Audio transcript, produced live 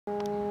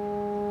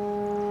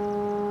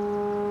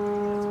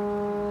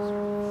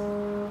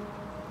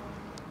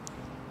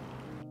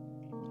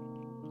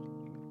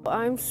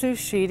I'm Su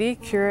Sheedy,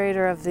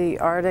 curator of the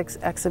art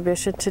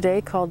exhibition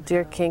today called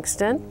Dear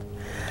Kingston.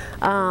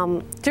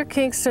 Dear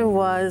Kingston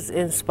was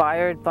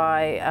inspired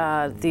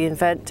by the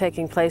event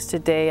taking place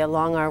today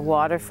along our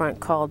waterfront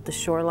called the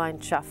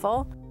Shoreline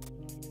Shuffle.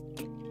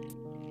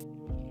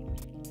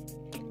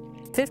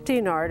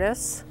 15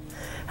 artists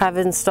have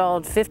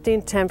installed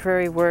 15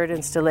 temporary word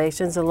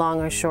installations along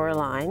our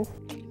shoreline.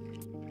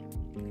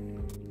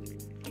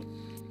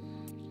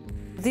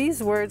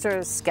 These words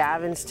are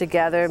scavenged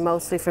together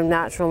mostly from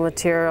natural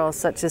materials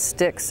such as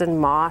sticks and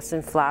moss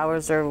and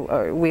flowers,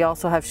 or we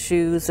also have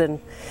shoes and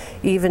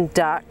even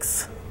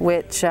ducks,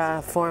 which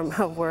form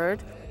a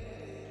word.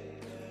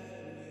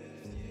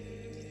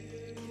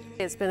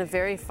 It's been a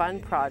very fun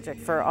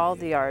project for all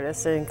the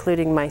artists,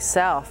 including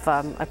myself,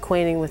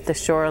 acquainting with the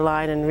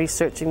shoreline and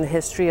researching the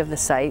history of the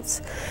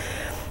sites.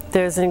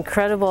 There's an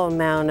incredible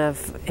amount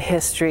of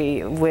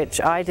history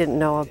which I didn't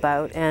know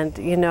about, and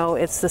you know,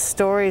 it's the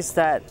stories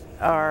that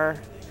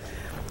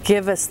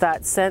give us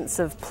that sense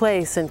of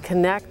place and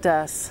connect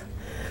us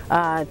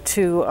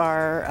to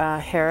our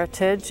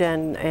heritage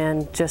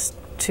and just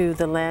to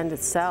the land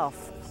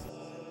itself.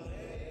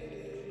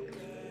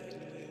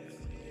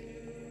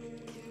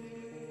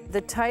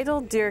 The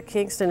title Dear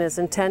Kingston is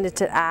intended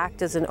to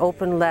act as an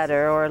open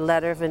letter or a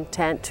letter of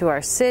intent to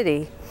our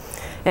city,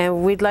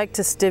 and we'd like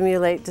to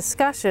stimulate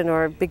discussion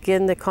or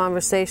begin the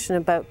conversation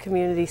about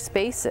community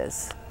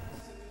spaces.